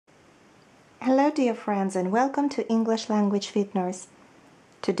Bonjour, dear friends, and welcome to English Language Fitness.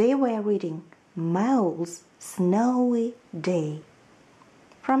 Today we are reading Mole's Snowy Day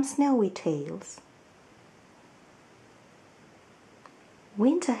from Snowy Tales.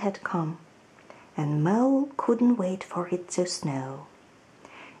 Winter had come, and Mole couldn't wait for it to snow.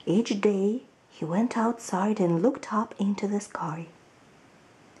 Each day he went outside and looked up into the sky.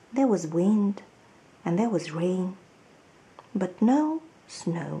 There was wind and there was rain, but no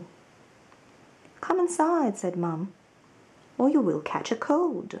snow. "Come inside," said Mum, "or you will catch a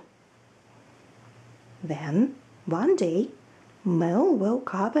cold." Then, one day, Mole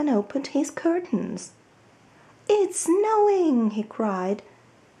woke up and opened his curtains. "It's snowing!" he cried,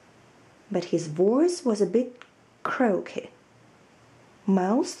 but his voice was a bit croaky.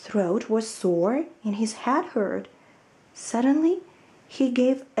 Mole's throat was sore and his head hurt. Suddenly, he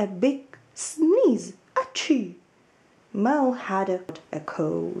gave a big sneeze. Achoo! Mole had a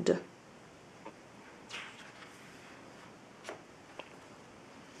cold.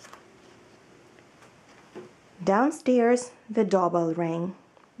 Downstairs, the doorbell rang.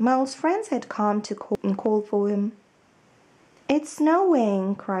 Mole's friends had come to call for him. "It's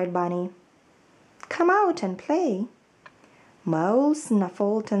snowing!" cried Bunny. "Come out and play." Mole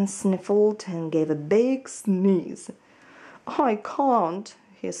snuffled and sniffled and gave a big sneeze. "I can't,"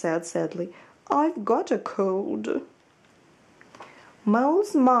 he said sadly. "I've got a cold."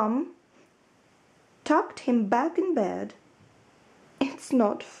 Mole's mum tucked him back in bed. "It's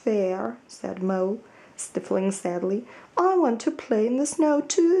not fair," said Mole, sniffling sadly. "I want to play in the snow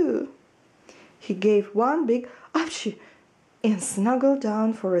too." He gave one big "Achoo!" and snuggled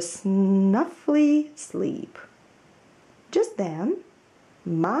down for a snuffly sleep. Just then,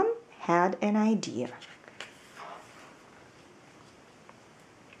 Mum had an idea.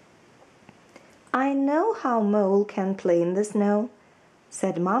 "I know how Mole can play in the snow,"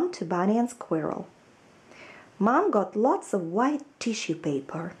 said Mum to Bunny and Squirrel. Mum got lots of white tissue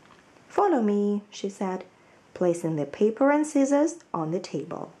paper. "Follow me," she said, placing the paper and scissors on the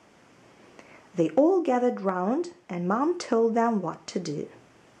table. They all gathered round and Mum told them what to do.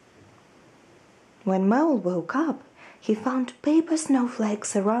 When Mole woke up, he found paper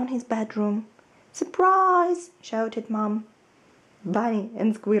snowflakes around his bedroom. "Surprise!" shouted Mum. "Bunny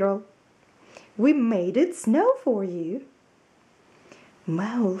and Squirrel, we made it snow for you."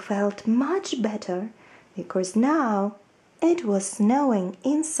 Mole felt much better because now it was snowing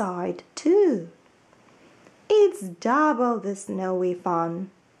inside too. "It's double the snowy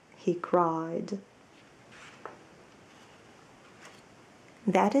fun," he cried.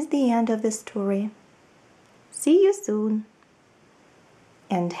 That is the end of the story. See you soon,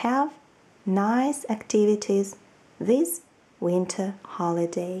 and have nice activities this winter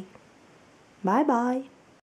holiday. Bye-bye.